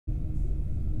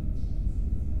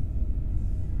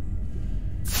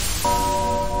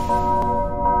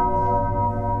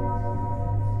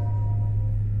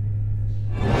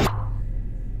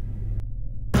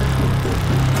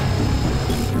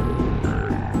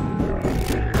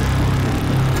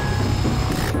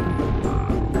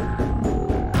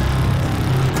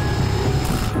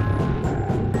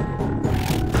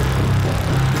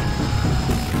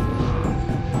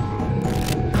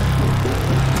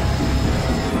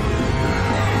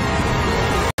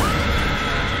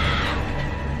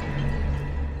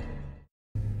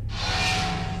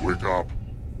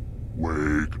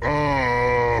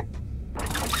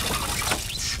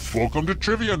Welcome to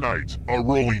Trivia Night, a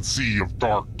rolling sea of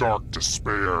dark, dark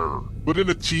despair. But in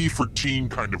a T for teen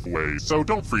kind of way, so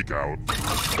don't freak out.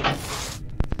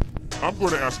 I'm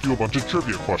going to ask you a bunch of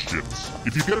trivia questions.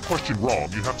 If you get a question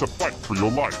wrong, you have to fight for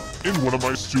your life in one of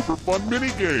my super fun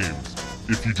mini-games.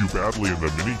 If you do badly in the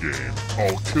minigame,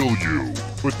 I'll kill you.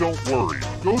 But don't worry,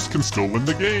 ghosts can still win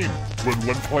the game. When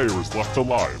one player is left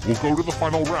alive, we'll go to the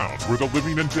final round where the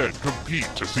living and dead compete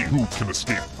to see who can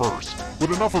escape first. But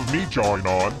enough of me jawing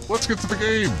on, let's get to the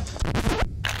game.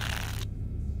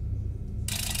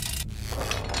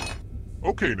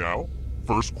 Okay now,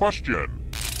 first question.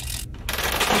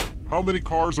 How many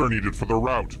cars are needed for the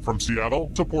route from Seattle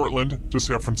to Portland to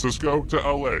San Francisco to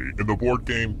LA in the board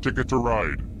game Ticket to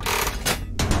Ride?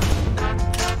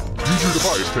 Use your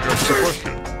device to answer the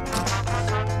question.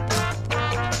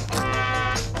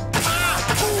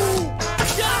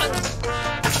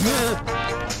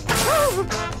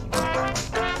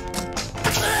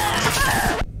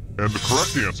 And the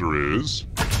correct answer is...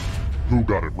 who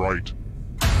got it right?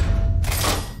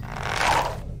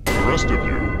 The rest of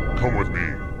you, come with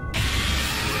me.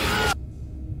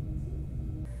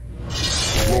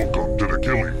 Welcome to the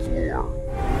killing floor.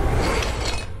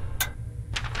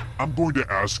 I'm going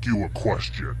to ask you a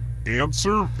question.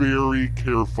 Answer very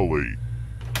carefully.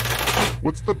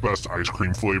 What's the best ice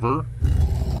cream flavor?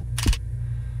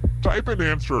 Type an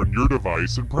answer on your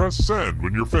device and press send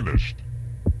when you're finished.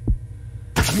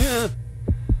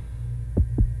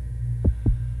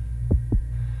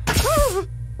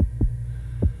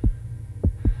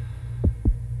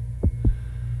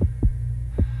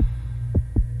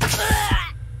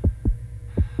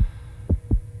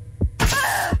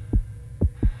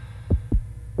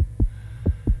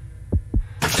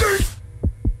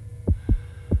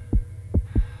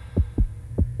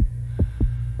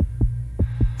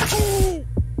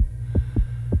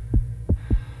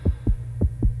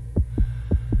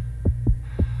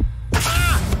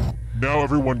 Now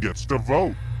everyone gets to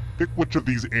vote. Pick which of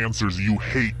these answers you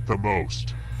hate the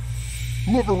most.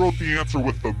 Whoever wrote the answer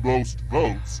with the most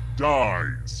votes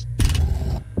dies.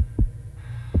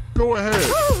 Go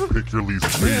ahead, pick your least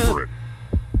favorite.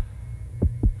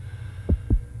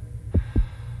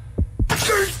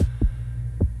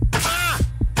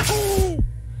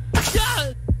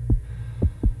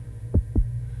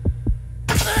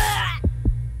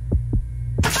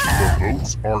 The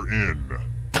votes are in.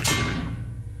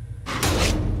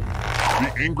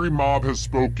 The angry mob has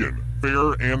spoken,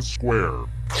 fair and square.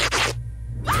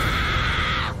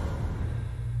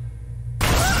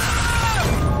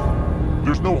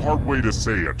 There's no hard way to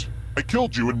say it. I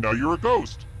killed you and now you're a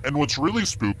ghost. And what's really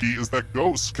spooky is that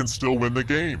ghosts can still win the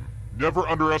game. Never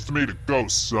underestimate a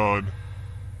ghost, son.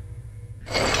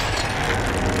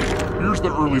 Here's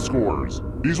the early scores.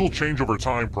 These will change over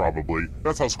time, probably.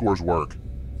 That's how scores work.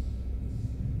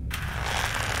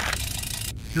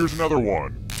 Here's another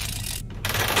one.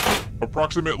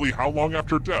 Approximately how long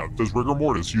after death does rigor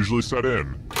mortis usually set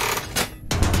in?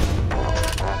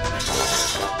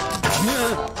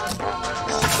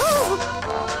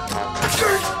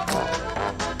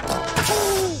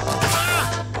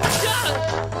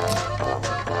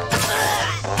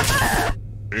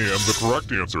 And the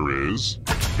correct answer is...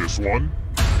 this one.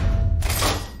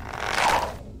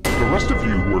 The rest of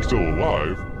you who are still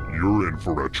alive, you're in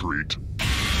for a treat.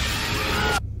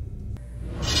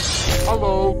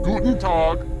 Hello, Guten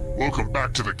Tag. Welcome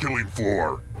back to the killing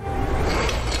floor.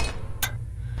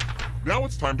 Now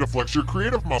it's time to flex your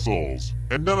creative muscles,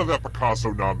 and none of that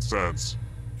Picasso nonsense.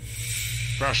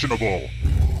 Fashionable.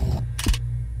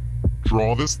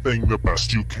 Draw this thing the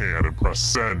best you can and press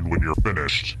send when you're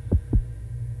finished.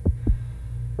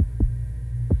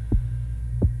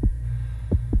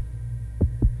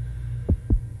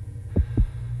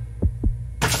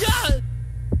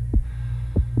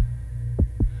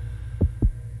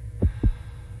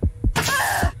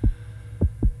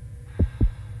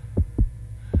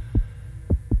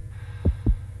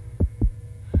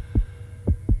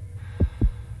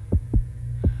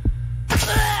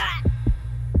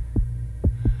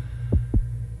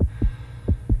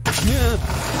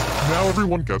 Now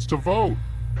everyone gets to vote.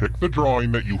 Pick the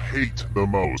drawing that you hate the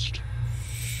most.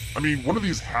 I mean, one of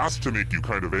these has to make you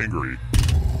kind of angry.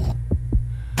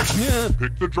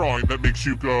 Pick the drawing that makes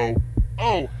you go,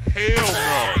 oh, hell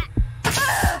no!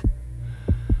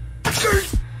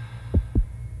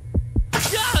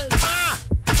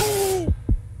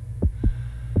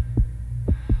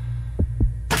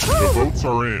 The votes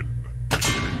are in.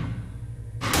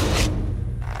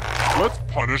 Let's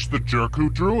punish the jerk who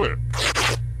drew it.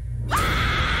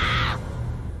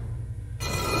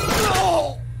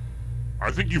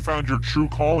 I think you found your true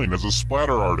calling as a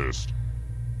splatter artist.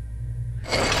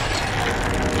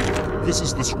 This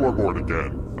is the scoreboard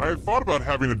again. I had thought about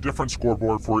having a different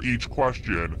scoreboard for each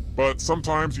question, but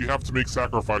sometimes you have to make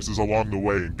sacrifices along the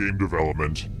way in game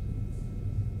development.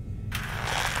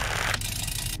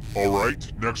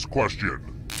 Alright, next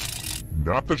question.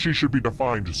 Not that she should be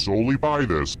defined solely by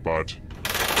this, but...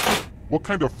 what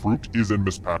kind of fruit is in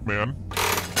Miss Pac-Man?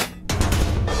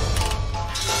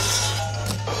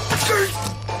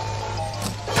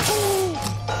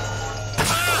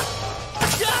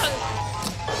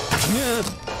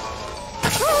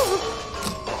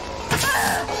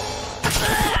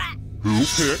 Who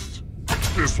picked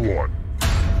this one?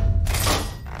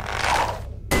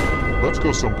 Let's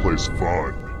go someplace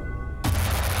fun.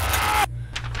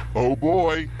 Oh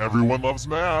boy, everyone loves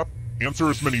math. Answer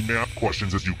as many math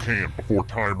questions as you can before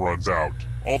time runs out.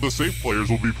 All the safe players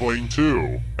will be playing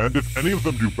too. And if any of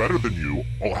them do better than you,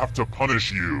 I'll have to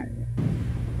punish you.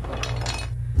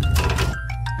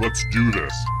 Let's do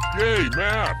this. Yay,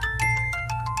 math!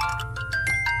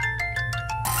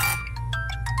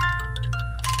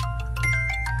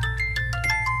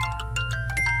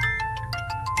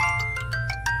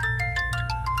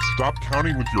 Stop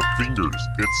counting with your fingers.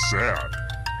 It's sad.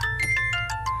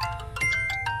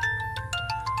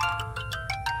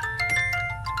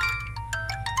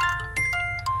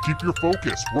 Keep your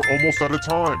focus. We're almost out of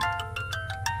time.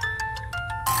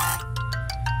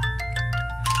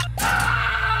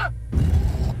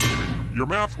 Your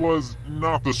math was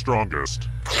not the strongest.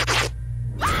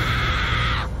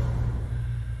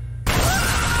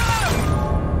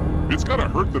 It's gotta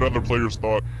hurt that other players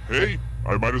thought, hey,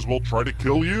 I might as well try to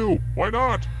kill you. Why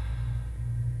not?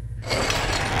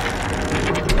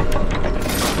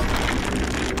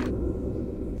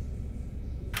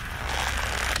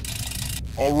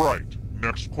 Alright,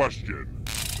 next question.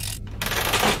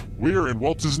 Where in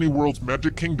Walt Disney World's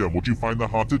Magic Kingdom would you find the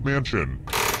Haunted Mansion?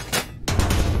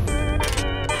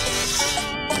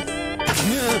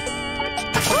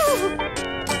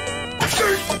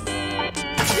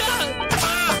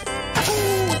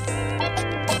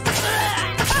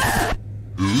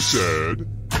 Who said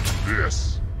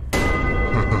this?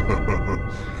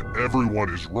 Everyone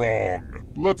is wrong.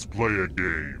 Let's play a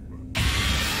game.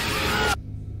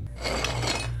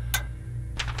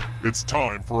 It's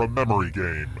time for a memory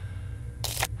game.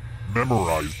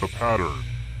 Memorize the pattern.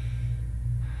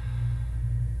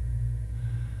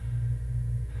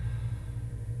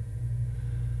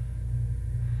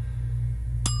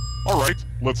 Alright,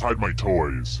 let's hide my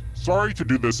toys. Sorry to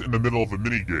do this in the middle of a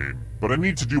minigame, but I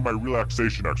need to do my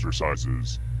relaxation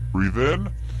exercises. Breathe in,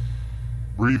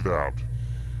 breathe out.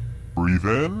 Breathe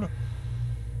in,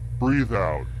 breathe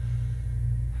out.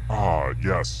 Ah,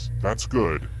 yes, that's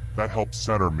good. That helps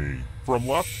center me. From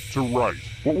left to right,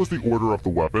 what was the order of the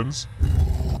weapons?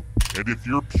 And if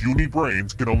your puny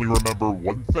brains can only remember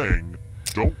one thing,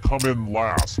 don't come in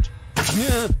last.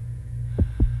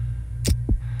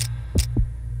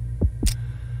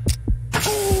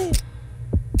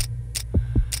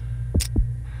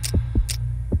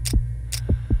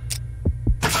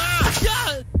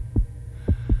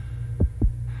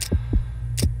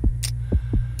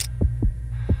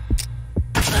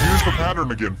 Here's the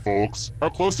pattern again, folks. How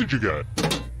close did you get?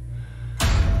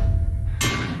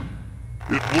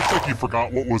 It looks like you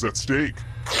forgot what was at stake.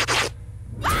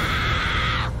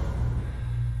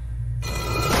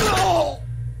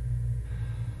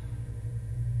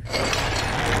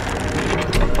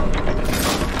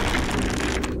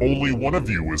 Only one of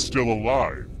you is still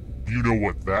alive. You know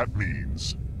what that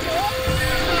means.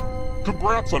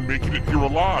 Congrats on making it here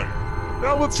alive.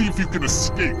 Now let's see if you can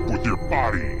escape with your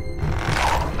body.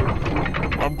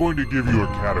 I'm going to give you a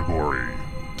category.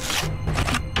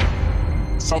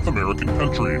 South American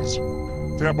countries.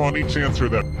 Tap on each answer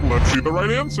that lets you the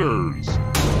right answers.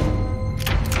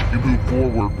 You move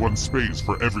forward one space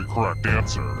for every correct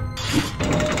answer.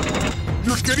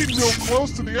 You're getting real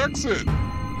close to the exit.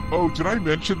 Oh, did I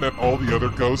mention that all the other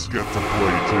ghosts get to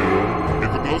play too?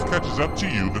 If a ghost catches up to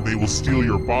you, then they will steal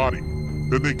your body.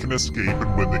 Then they can escape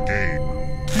and win the game.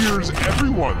 Here's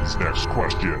everyone's next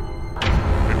question.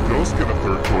 And ghosts get a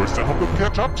third choice to help them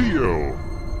catch up to you.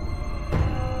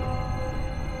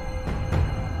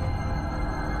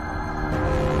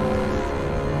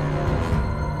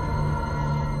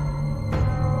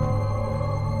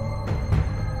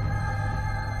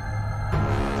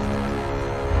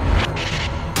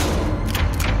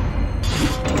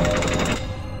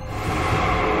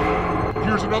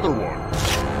 Here's another one.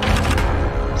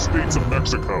 States of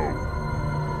Mexico.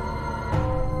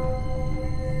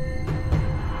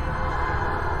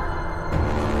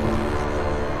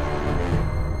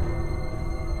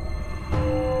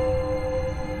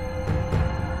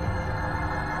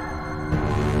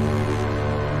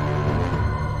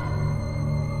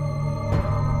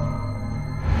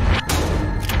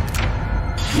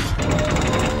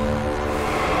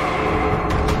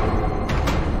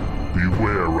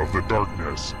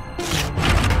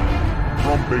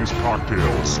 alcohol-based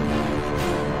cocktails.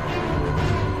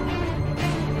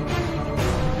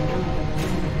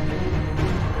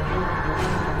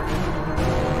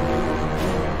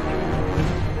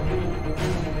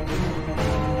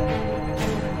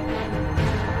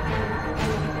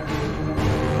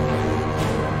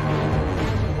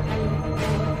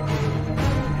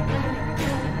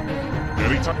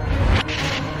 Anytime.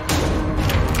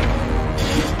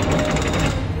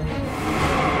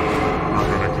 We're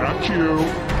gonna catch you.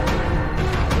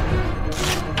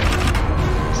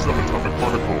 Subatomic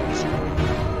particles.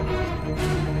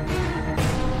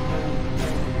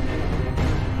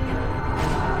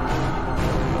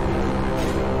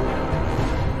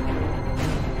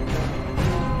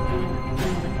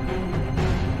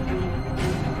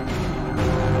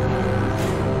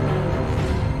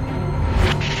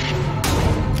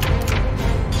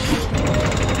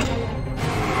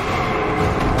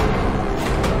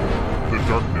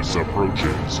 Darkness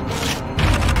approaches.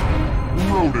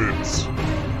 Rodents.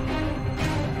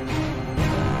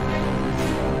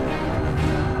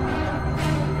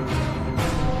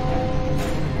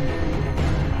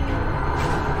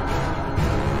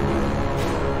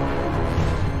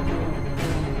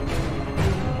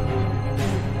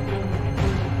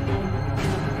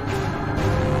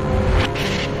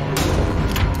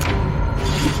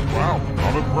 Wow,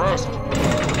 I'm impressed.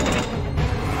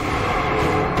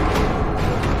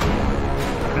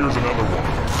 Here's another one.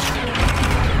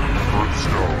 Earth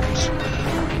stones.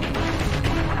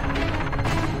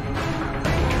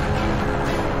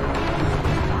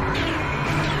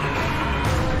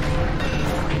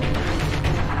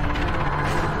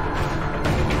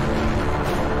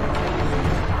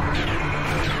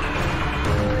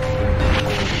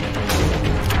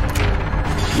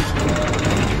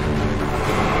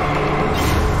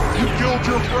 You killed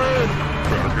your friend!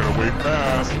 Better get away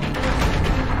fast.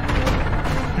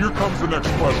 Here comes the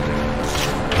next question.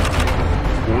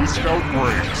 Boy Scout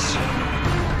ranks.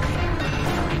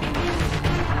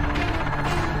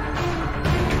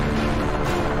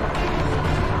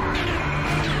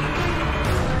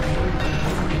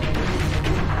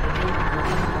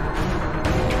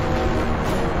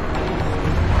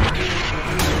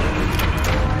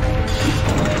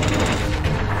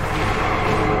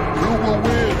 Who will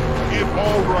win? It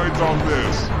all rides on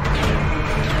this.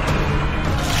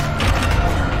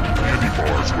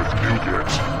 Bars with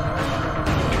nougat.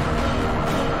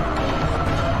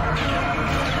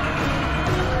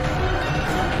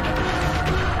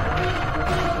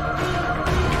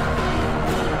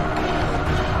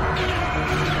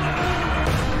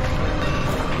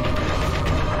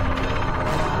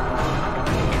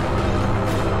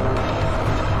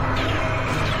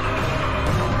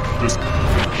 This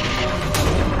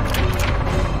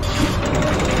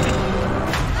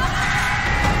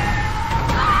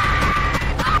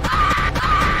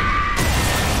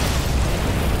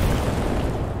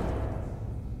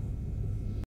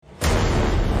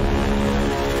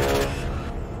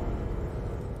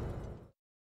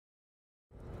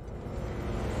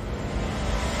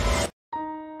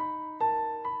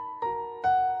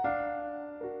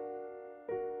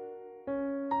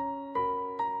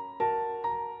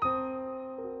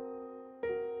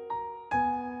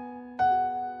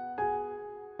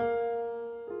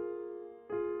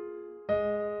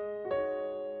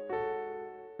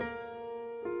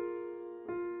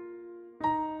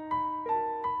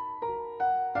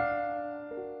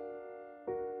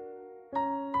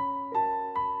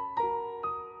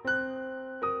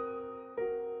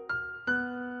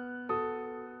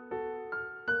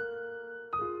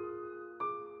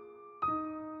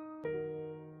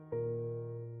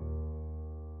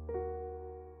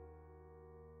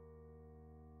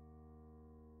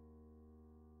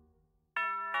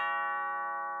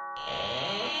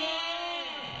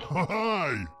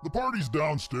Hi! The party's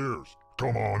downstairs.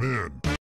 Come on in.